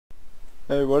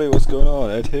Hey everybody, what's going on?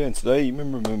 Ed here, and today you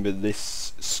remember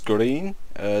this screen?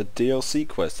 DLC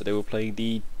quest. Today we're playing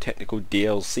the technical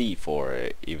DLC for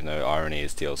it, even though irony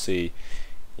is DLC.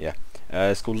 Yeah.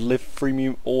 It's called Live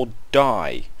Freemium or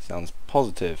Die. Sounds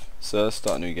positive. So let's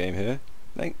start a new game here.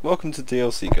 Welcome to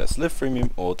DLC quest. Live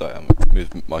Freemium or Die. I'm going to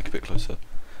move the mic a bit closer.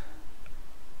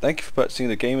 Thank you for purchasing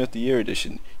the Game of the Year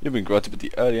edition. You've been granted with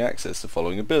the early access to the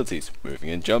following abilities: moving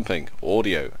and jumping,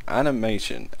 audio,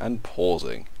 animation, and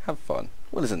pausing. Have fun.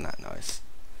 Well, isn't that nice?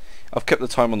 I've kept the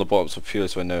time on the bottom so purely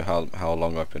so I know how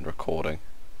long I've been recording.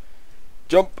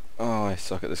 Jump! Oh, I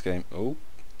suck at this game. Oh.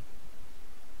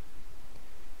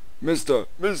 Mister,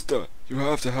 you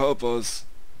have to help us.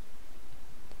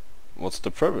 What's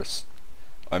the purpose?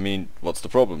 I mean, what's the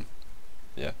problem?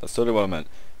 Yeah, that's totally what I meant.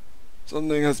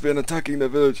 Something has been attacking the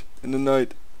village in the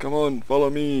night. Come on, follow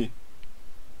me.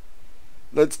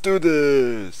 Let's do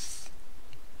this.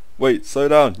 Wait, slow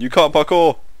down. You can't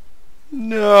parkour!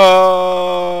 No!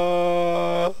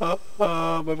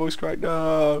 My voice cracked.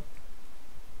 No!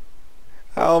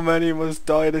 How many must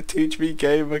die to teach me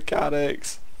game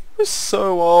mechanics? We're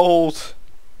so old.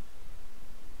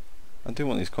 I do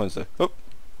want these coins though. Oh,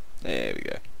 there we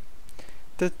go.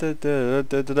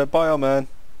 Bye, old man.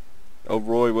 Oh,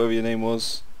 Roy, whatever your name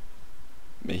was.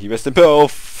 May he rest in peace. Oh,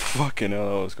 fucking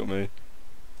hell, it's got me.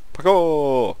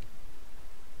 Parkour!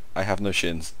 I have no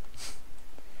shins.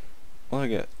 What do I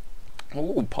get?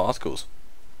 Oh, particles.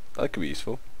 That could be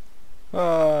useful.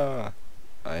 Ah!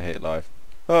 I hate life.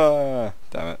 Ah!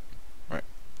 Damn it. Right.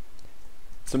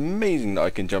 It's amazing that I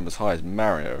can jump as high as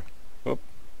Mario. Oh.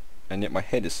 And yet my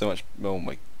head is so much... Oh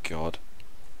my god.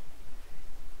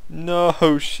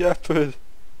 No, shepherd!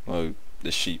 Oh,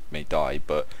 the sheep may die,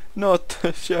 but not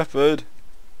the shepherd.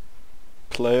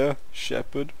 Player,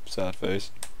 shepherd, sad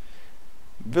face.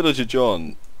 Villager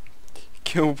John.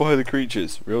 Killed by the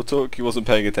creatures. Real talk, he wasn't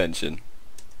paying attention.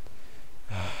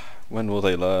 When will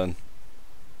they learn?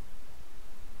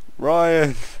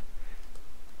 Ryan!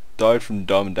 Died from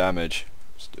dumb damage.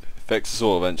 Affects us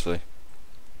all eventually.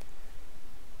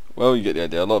 Well, you get the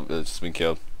idea. A lot of villagers has been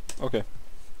killed. Okay.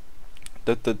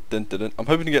 I'm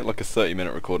hoping to get like a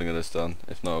 30-minute recording of this done.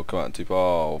 If not, it'll come out in 2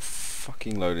 Oh,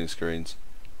 fucking loading screens.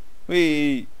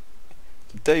 Whee!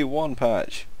 Day 1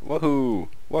 patch. Woohoo!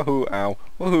 Woohoo! Ow!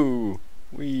 Woohoo!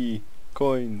 Wee!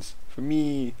 Coins! For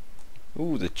me!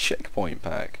 Ooh, the checkpoint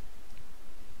pack.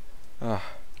 Ah.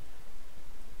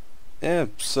 Yeah,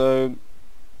 so...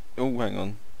 Oh, hang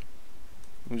on.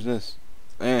 Who's this?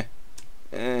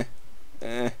 Fucking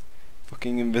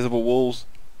invisible walls.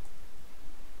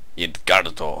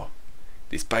 Edgardo,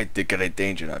 despite the great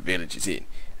danger our village is in,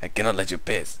 I cannot let you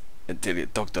pass until you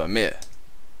talk to Amir.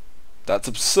 That's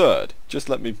absurd. Just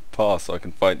let me pass so I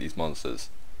can fight these monsters.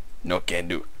 No can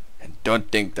do. And don't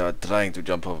think they're trying to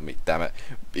jump over me, damn it,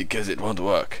 because it won't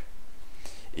work.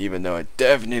 Even though it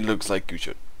definitely looks like you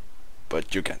should.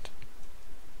 But you can't.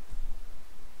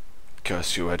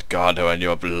 Curse you, Edgardo, and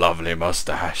your lovely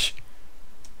mustache.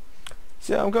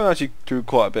 See, I'm going actually through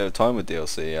quite a bit of time with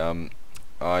DLC.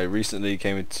 I recently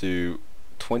came into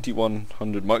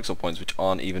 2100 Microsoft points, which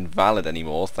aren't even valid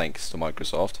anymore, thanks to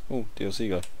Microsoft. Oh, DLC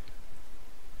guy.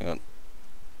 Hang on.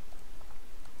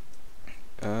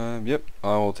 Yep,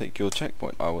 I will take your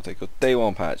checkpoint, I will take your day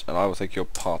 1 patch, and I will take your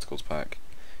particles pack.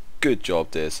 Good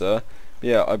job, dear sir.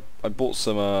 Yeah, I bought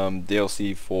some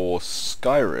DLC for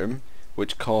Skyrim,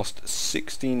 which cost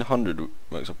 1600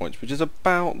 Microsoft points, which is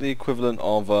about the equivalent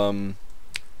of, hang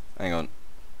on,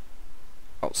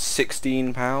 about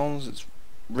 £16. It's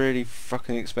really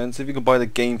fucking expensive. You can buy the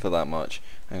game for that much.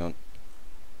 Hang on.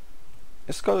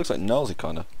 This guy looks like Gnarly,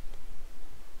 kinda.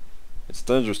 It's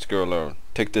dangerous to go alone.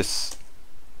 Take this.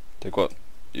 Take what?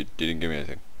 You didn't give me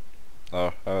anything.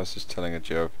 Oh, I was just telling a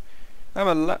joke.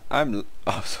 Oh, I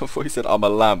thought he said I'm a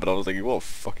lamb, but I was thinking, what a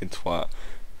fucking twat.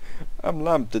 I'm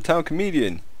Lamb, the town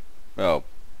comedian. Well,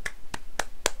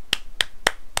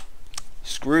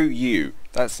 screw you.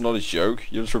 That's not a joke.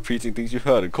 You're just repeating things you've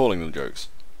heard and calling them jokes,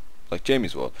 like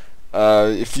Jamie's World.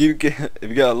 If you get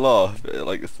a laugh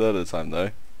like a third of the time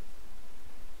though,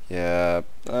 yeah,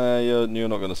 you're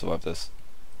not gonna survive this.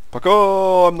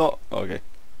 Parkour! I'm not. Okay.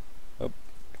 Oh,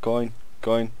 coin.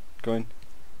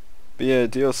 But yeah,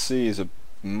 DLC is a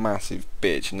massive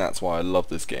bitch, and that's why I love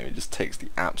this game. It just takes the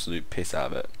absolute piss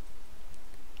out of it.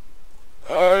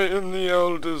 I am the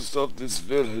oldest of this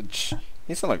village.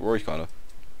 You sound like Roy, kinda.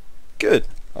 Good.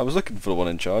 I was looking for the one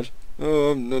in charge.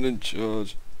 Oh, I'm not in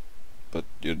charge. But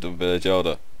you're the village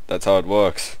elder. That's how it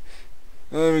works.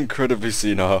 I'm incredibly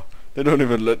senile. They don't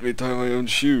even let me tie my own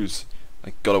shoes.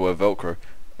 I gotta wear Velcro.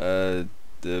 How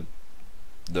did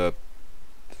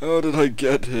I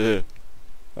get here?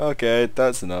 Okay,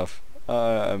 that's enough.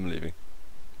 I'm leaving.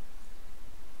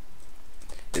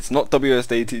 It's not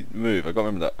WSD to move. I can't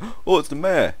remember that. Oh, it's the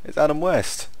mayor. It's Adam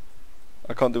West.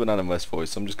 I can't do an Adam West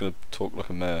voice, so I'm just gonna talk like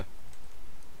a mayor.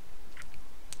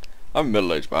 I'm a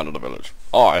middle-aged man in the village.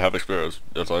 I have experience,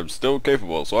 yet I'm still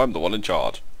capable, so I'm the one in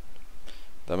charge.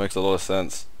 That makes a lot of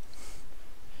sense.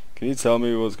 Can you tell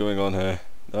me what's going on here?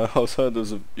 I also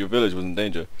heard your village was in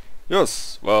danger.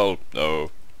 Yes, well,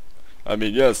 no. I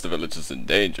mean, yes, the village is in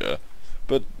danger,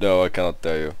 but no, I cannot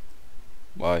tell you.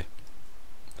 Why?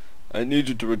 I need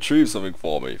you to retrieve something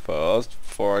for me first,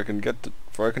 before I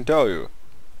can tell you.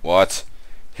 What?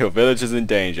 Your village is in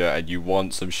danger and you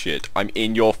want some shit. I'm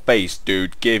in your face,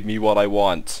 dude. Give me what I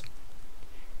want.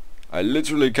 I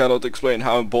literally cannot explain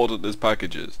how important this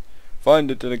package is. Find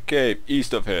it in a cave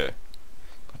east of here.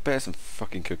 I bet some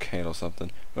fucking cocaine or something.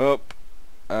 Up.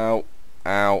 Ow.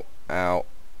 Ow. Ow.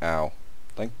 Ow.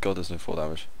 Thank God there's no fall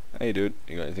damage. Hey dude,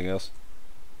 you got anything else?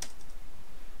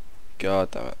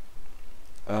 God damn it.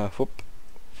 Whoop.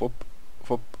 Whoop.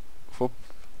 Whoop. Whoop.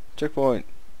 Checkpoint.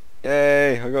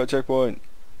 Yay, I got a checkpoint.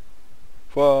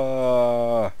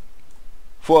 Whoa.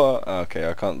 Whoa. Okay,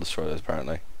 I can't destroy this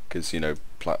apparently. Because, you know,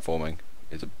 platforming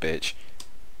is a bitch.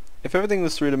 If everything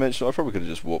was three-dimensional, I probably could have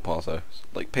just walked past those.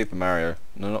 Like Paper Mario.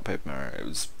 No, not Paper Mario. It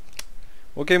was...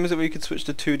 What game was it where you could switch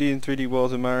to 2D and 3D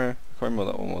worlds in Mario? I can't remember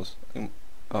what that one was.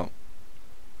 Oh.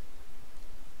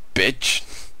 Bitch!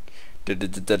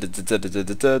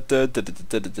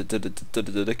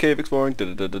 Cave exploring.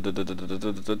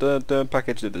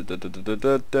 Package.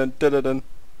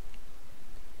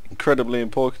 Incredibly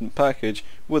important package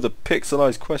with a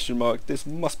pixelized question mark. This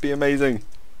must be amazing.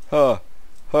 Huh.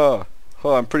 Huh.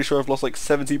 Huh. I'm pretty sure I've lost like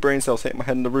 70 brain cells hitting my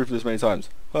head on the roof this many times.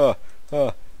 Huh.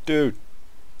 Huh. Dude.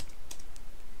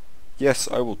 Yes,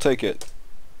 I will take it.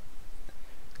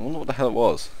 I wonder what the hell it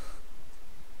was.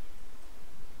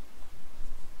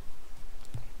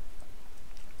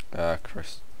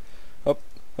 Chris. Up,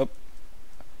 up.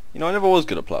 You know, I never was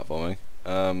good at platforming.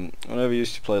 Whenever I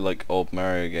used to play like old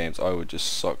Mario games, I would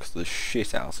just suck the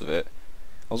shit out of it.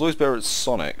 I was always better at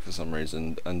Sonic for some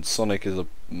reason, and Sonic is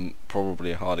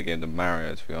probably a harder game than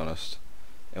Mario, to be honest.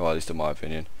 Well, at least in my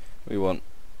opinion. We want...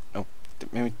 Oh,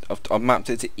 maybe I've mapped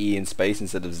it to E in space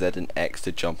instead of Z and X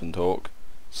to jump and talk,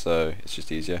 so it's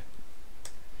just easier.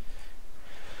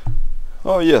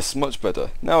 Oh yes, much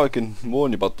better. Now I can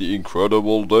warn you about the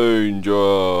incredible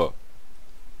danger.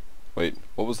 Wait,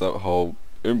 what was that whole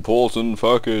important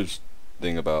package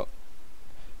thing about?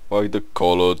 Why, the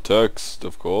colored text,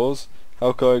 of course.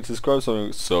 How can I describe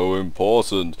something so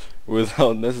important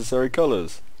without necessary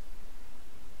colors?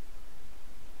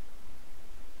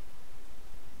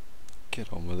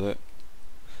 Get on with it.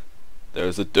 There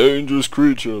is a dangerous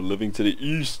creature living to the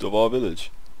east of our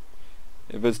village.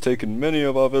 It has taken many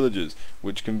of our villages,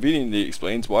 which conveniently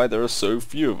explains why there are so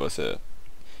few of us here.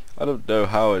 I don't know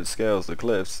how it scales the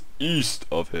cliffs east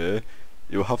of here.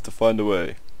 You'll have to find a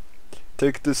way.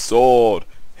 Take this sword.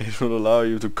 It will allow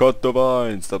you to cut the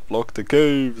vines that block the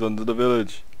caves under the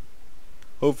village.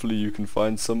 Hopefully you can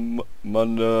find some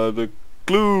the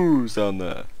clues down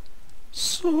there.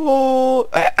 Sword.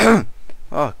 Oh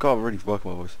God, I'm really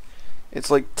working my voice.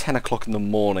 It's like 10 o'clock in the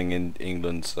morning in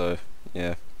England, so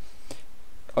yeah.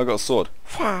 I got a sword.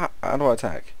 How do I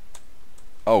attack?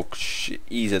 Oh shit,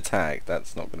 ease attack.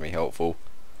 That's not going to be helpful.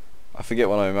 I forget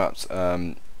when I mapped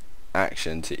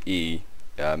action to E.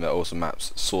 It also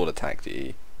maps sword attack to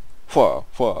E.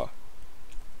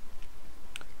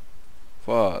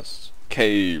 Fast.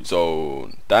 Cave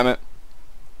zone. Damn it.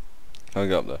 How do I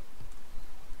get up there?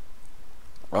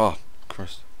 Oh,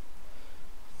 Christ.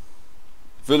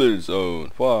 Village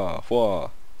zone.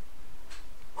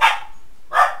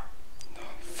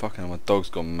 Fucking hell, my dog's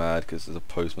gone mad because there's a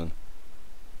postman.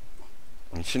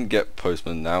 You shouldn't get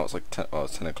postman now. It's like 10. Oh,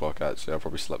 it's 10 o'clock actually. I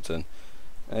probably slept in.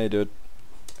 Hey, dude.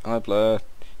 Hi, Blair.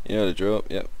 You know the drill.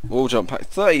 Yep. Wall jump pack.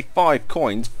 35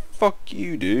 coins. Fuck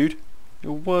you, dude.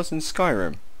 You're worse than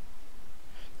Skyrim.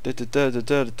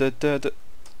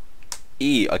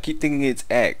 E. I keep thinking it's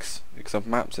X because I've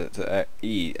mapped it to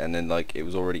E, and then like it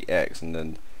was already X, and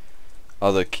then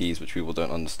other keys which people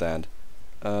don't understand.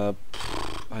 I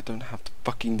don't have the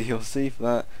fucking DLC for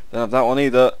that. Don't have that one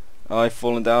either. I've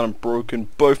fallen down and broken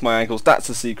both my ankles. That's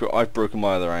the secret. I've broken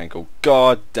my other ankle.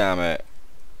 God damn it.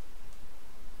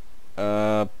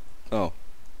 Oh.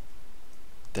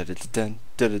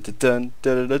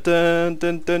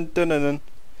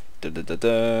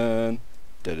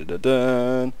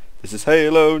 This is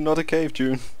Halo, not a cave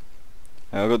tune.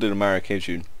 I've got to do the Mario cave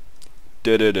tune.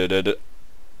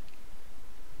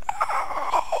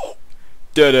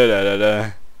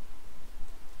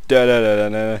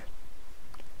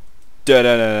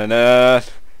 Da-da-da-da-da.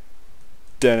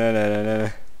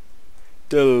 Da-da-da-da-da.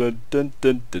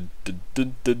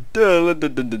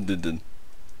 Dun-dun-dun-dun-dun-dun-dun-dun-dun-dun-dun-dun.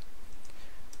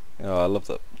 Oh, I love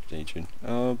that tune.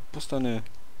 What's down here?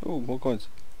 Oh, more coins.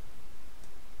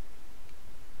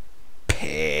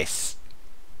 Piss.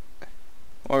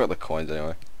 Oh, I got the coins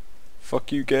anyway.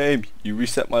 Fuck you, game. You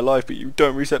reset my life, but you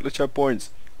don't reset the checkpoints.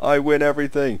 I win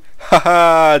everything.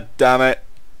 Haha, damn it.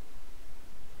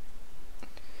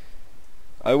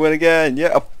 I win again.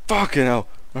 Yeah, oh, fucking hell.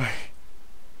 Right.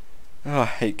 Oh, I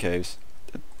hate caves.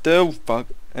 Oh, fuck.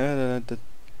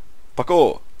 Fuck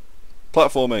all.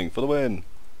 Platforming for the win.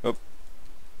 Oh.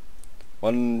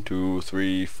 1, 2,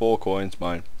 3, 4 coins.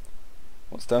 Mine.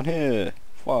 What's down here?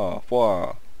 Wah,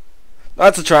 wah.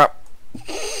 That's a trap.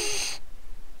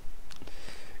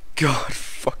 God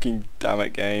fucking damn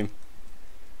it, game.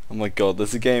 Oh my god,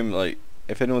 there's a game like,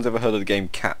 if anyone's ever heard of the game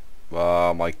Cat,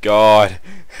 oh my god,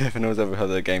 if anyone's ever heard of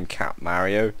the game Cat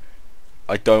Mario,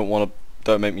 don't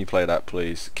make me play that,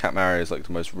 please. Cat Mario is like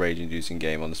the most rage-inducing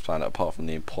game on this planet apart from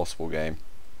the Impossible game.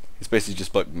 It's basically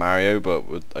just like Mario but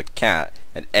with a cat,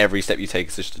 and every step you take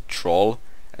is just a troll,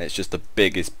 and it's just the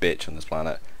biggest bitch on this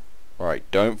planet. Right,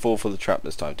 don't fall for the trap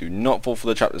this time. Do not fall for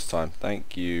the trap this time.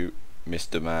 Thank you,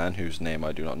 Mr. Man, whose name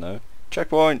I do not know.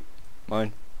 Checkpoint!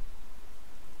 Mine.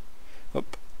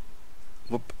 Whoop.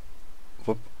 Whoop.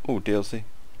 Whoop. Oh, DLC.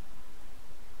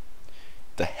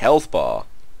 The health bar.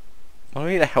 I don't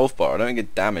need a health bar. I don't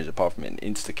get damage apart from an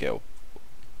insta-kill.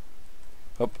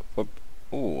 Whoop. Whoop.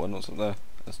 Oh, and what's up there?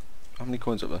 How many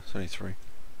coins up there? It's only 3.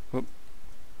 Whoop.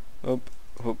 Whoop.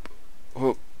 Whoop.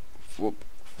 Whoop. Whoop.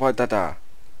 What da da?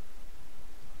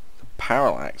 The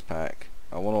Parallax pack.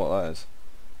 I wonder what that is.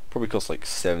 Probably costs like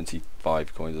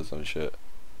 75 coins or some shit.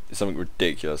 It's something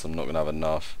ridiculous. I'm not gonna have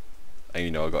enough. And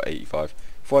you know I got 85.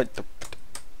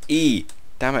 E!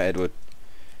 Damn it, Edward.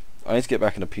 I need to get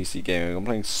back into PC gaming. I'm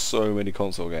playing so many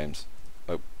console games.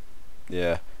 Oh,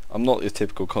 yeah. I'm not your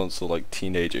typical console like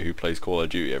teenager who plays Call of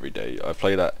Duty every day. I've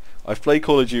played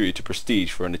Call of Duty to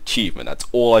prestige for an achievement. That's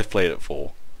all I've played it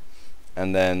for.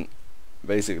 And then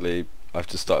basically I've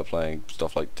just started playing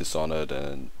stuff like Dishonored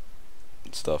and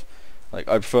stuff. Like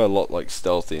I prefer a lot like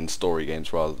stealthy and story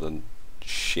games rather than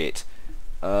shit.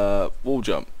 Wall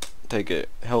jump, take it.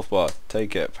 Health bar,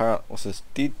 take it. What's this?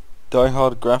 Die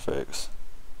Hard graphics.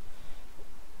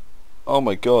 Oh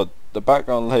my god, the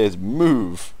background layers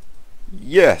move.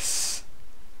 Yes.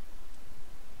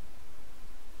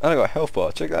 And I got a health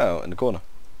bar. Check that out in the corner.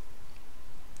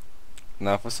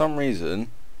 Now, for some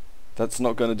reason, that's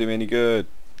not going to do me any good.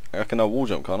 I can now wall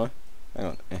jump, can't I? Hang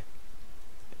on.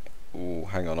 Ooh,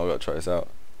 hang on. I got to try this out.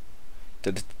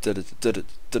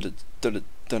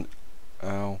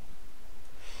 Ow.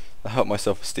 I hurt my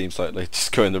self-esteem slightly.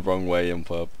 Just going the wrong way on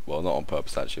purpose. Well, not on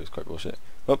purpose actually. It was quite bullshit.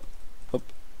 Up, up.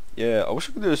 Yeah, I wish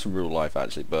I could do this in real life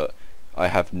actually, but I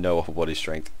have no upper body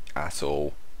strength at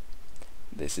all.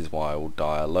 This is why I will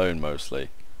die alone mostly.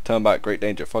 Turn back, Great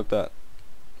Danger. Fuck that.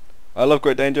 I love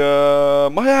Great Danger.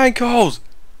 My ankles.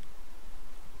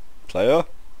 Player.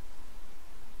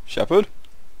 Shepherd.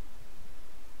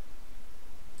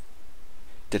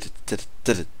 Hey,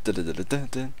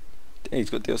 he's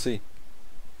got DLC.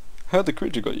 How the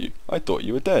creature got you? I thought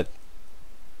you were dead.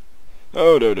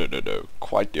 Oh no.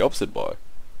 Quite the opposite, boy.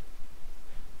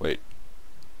 Wait.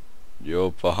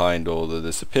 You're behind all the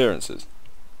disappearances.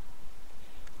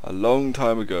 A long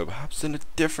time ago, perhaps in a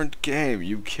different game,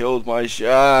 you killed my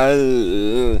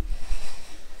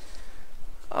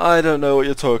I don't know what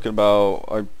you're talking about.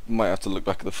 I might have to look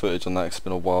back at the footage on that. It's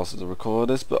been a while since I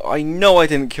recorded this, but I know I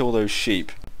didn't kill those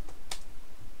sheep.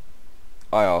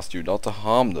 I asked you not to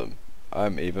harm them. I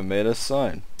even made a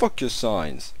sign. Fuck your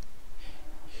signs.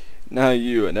 Now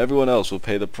you and everyone else will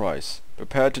pay the price.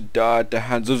 Prepare to die at the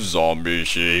hands of zombie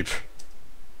sheep.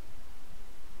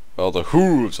 Well, the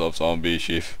hooves of zombie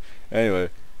sheep. Anyway.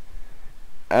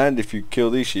 And if you kill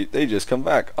these sheep, they just come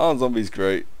back. Aren't zombies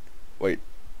great? Wait.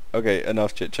 Okay,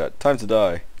 enough chit chat. Time to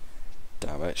die.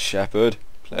 Damn it, Shepherd.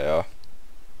 Player.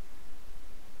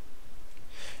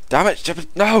 Damn it, Shepherd.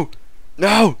 No!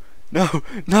 No! No!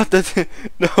 Not that.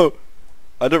 No!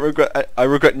 I don't regret. I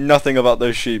regret nothing about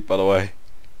those sheep, by the way.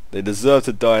 They deserve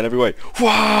to die in every way.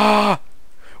 Wah!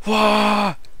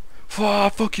 Wah! Wah!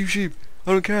 Fuck you, sheep.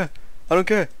 I don't care. I don't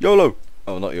care. YOLO.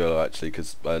 Oh, not YOLO actually,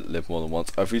 because I live more than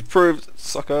once. I've reproved,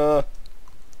 sucker.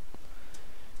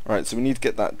 Alright, so we need to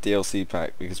get that DLC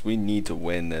pack because we need to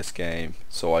win this game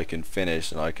so I can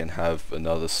finish and I can have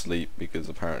another sleep because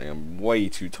apparently I'm way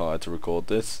too tired to record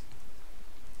this.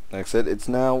 Like I said, it's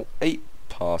now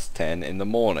 10:08 in the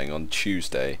morning on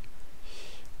Tuesday.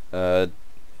 Yep.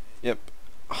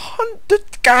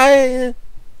 100 guy.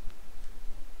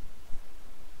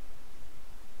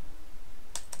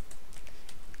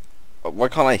 Why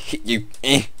can't I hit you?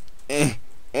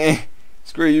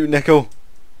 Screw you, Nickel.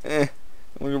 I'm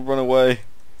gonna run away.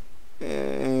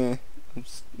 Oh,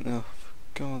 for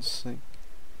God's sake.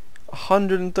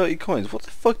 130 coins. What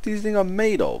the fuck do you think I'm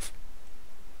made of?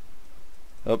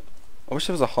 I wish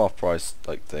there was a half price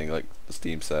like thing, like the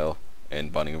Steam sale in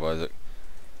Binding of Isaac.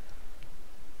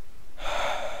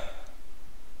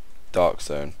 Dark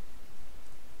Zone.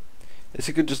 This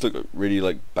could just look really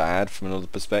like bad from another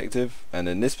perspective, and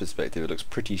in this perspective it looks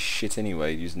pretty shit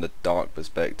anyway using the dark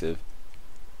perspective.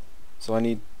 So I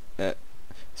need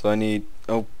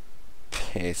oh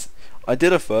piss. I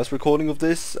did a first recording of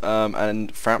this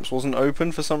and Fraps wasn't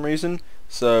open for some reason,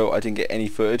 so I didn't get any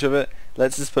footage of it.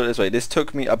 Let's just put it this way, this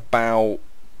took me about,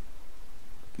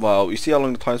 well, you see how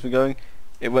long the time's been going?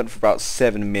 It went for about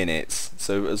 7 minutes,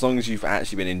 so as long as you've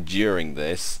actually been enduring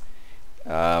this,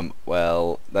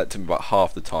 well, that took me about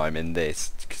half the time in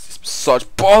this, because it's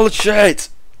such bullshit!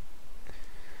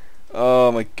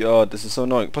 Oh my god, this is so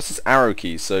annoying. Plus it's arrow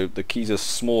keys, so the keys are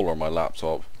smaller on my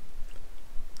laptop.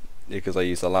 Because I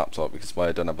use a laptop, because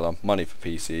I don't have enough money for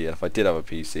PC, and if I did have a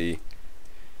PC,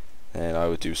 then I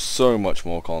would do so much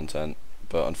more content.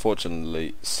 But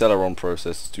unfortunately, Celeron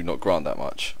processors do not grant that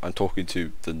much. I'm talking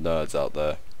to the nerds out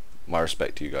there. My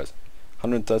respect to you guys.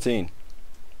 113.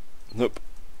 Nope.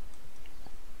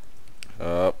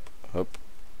 Up, up,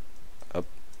 up,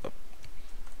 up.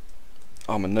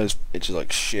 Oh, my nose itches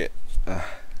like shit.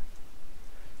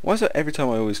 Why is it every time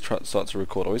I always start to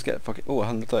record, I always get fucking, oh,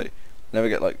 130. Never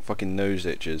get like fucking nose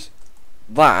itches.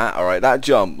 That, alright, that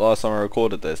jump, last time I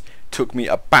recorded this, took me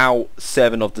about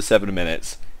 7 of the 7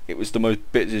 minutes. It was the most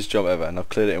bitchest jump ever, and I've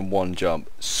cleared it in one jump.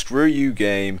 Screw you,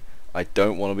 game. I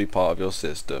don't want to be part of your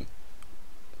system.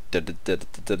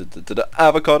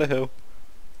 Avocado Hill.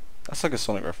 That's like a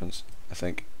Sonic reference, I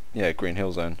think. Yeah, Green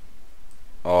Hill Zone.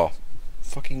 Oh,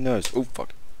 fucking nose. Oh,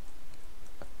 fuck.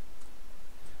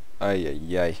 Ay,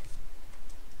 ay, ay.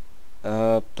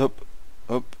 Up, up,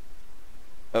 up.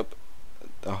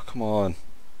 Oh, come on.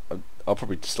 I'll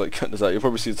probably just like cut this out. You'll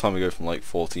probably see the time go from like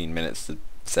 14 minutes to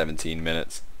 17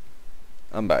 minutes.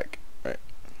 I'm back. Right.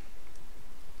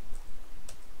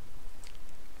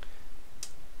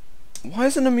 Why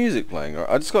isn't the music playing?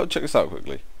 I just gotta check this out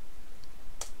quickly.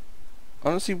 I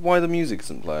don't see why the music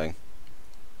isn't playing.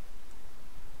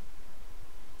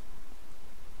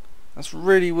 That's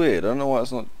really weird. I don't know why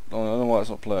it's not. I don't know why it's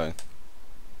not playing.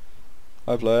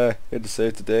 Hi player, here to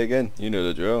save today again. You know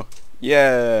the drill.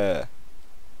 Yeah.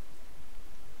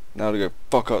 Now to go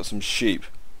fuck up some sheep.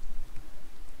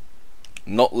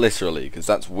 Not literally, because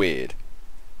that's weird.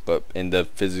 But in the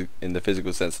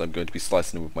physical sense, I'm going to be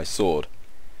slicing them with my sword.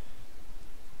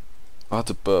 I had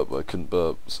to burp, but I couldn't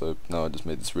burp, so now I just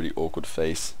made this really awkward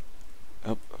face.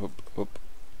 Up, up, up,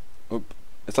 up.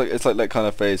 It's like that kind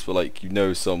of face where like you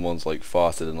know someone's like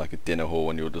fasted in like a dinner hall,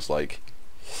 and you're just like,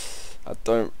 I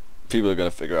don't. People are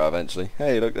going to figure it out eventually.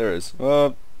 Hey, look, there it is.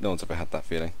 No one's ever had that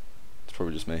feeling. It's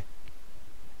probably just me.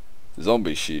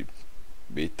 Zombie sheep.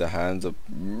 Beat the hands of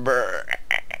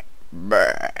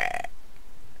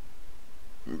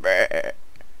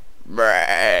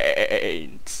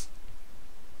brains.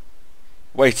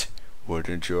 Wait,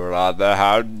 wouldn't you rather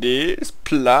have these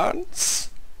plants?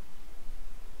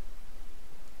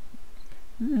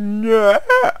 No.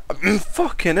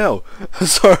 Fucking hell.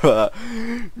 Sorry about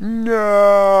that. No.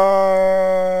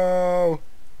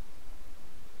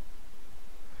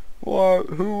 What?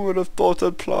 Who would have thought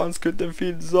that plants could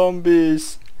defeat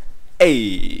zombies?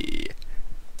 Hey.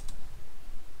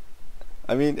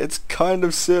 I mean, it's kind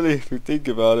of silly if you think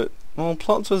about it. Well,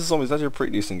 Plants vs Zombies is actually a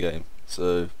pretty decent game,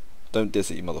 so don't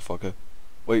diss it, you motherfucker.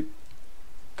 Wait.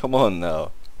 Come on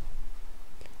now.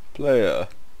 Player.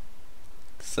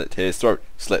 Slit his throat,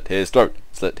 slit his throat,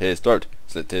 slit his throat,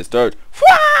 slit his throat.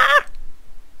 Wah!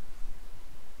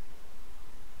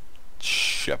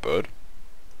 Shepherd.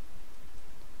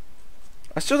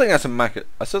 I still think that's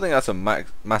a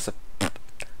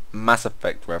Mass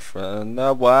Effect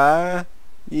reference. Why?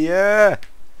 Yeah,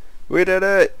 we did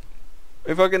it.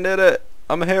 We fucking did it.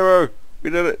 I'm a hero.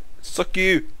 We did it. Suck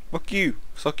you. Fuck you.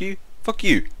 Suck you. Fuck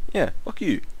you. Yeah. Fuck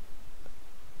you.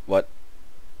 What?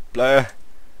 Blair.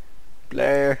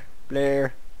 Blair.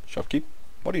 Shopkeep.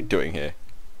 What are you doing here?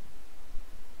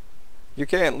 You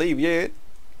can't leave yet.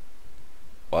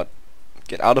 What?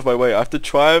 Get out of my way. I have to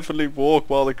triumphantly walk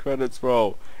while the credits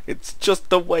roll. It's just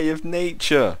the way of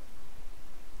nature.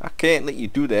 I can't let you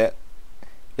do that.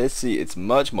 Let's see, it's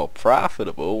much more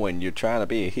profitable when you're trying to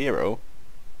be a hero.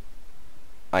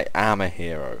 I am a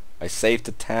hero. I saved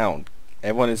the town.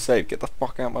 Everyone is safe. Get the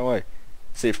fuck out of my way.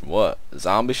 Safe from what?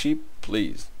 Zombie sheep?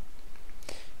 Please.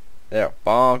 There are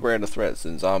far greater threats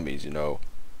than zombies, you know.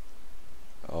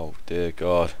 Oh dear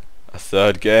God. A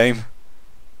third game?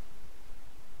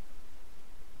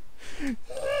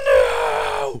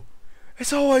 No!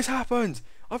 It's always happened!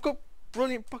 I've got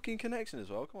brilliant fucking connection as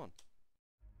well, come on.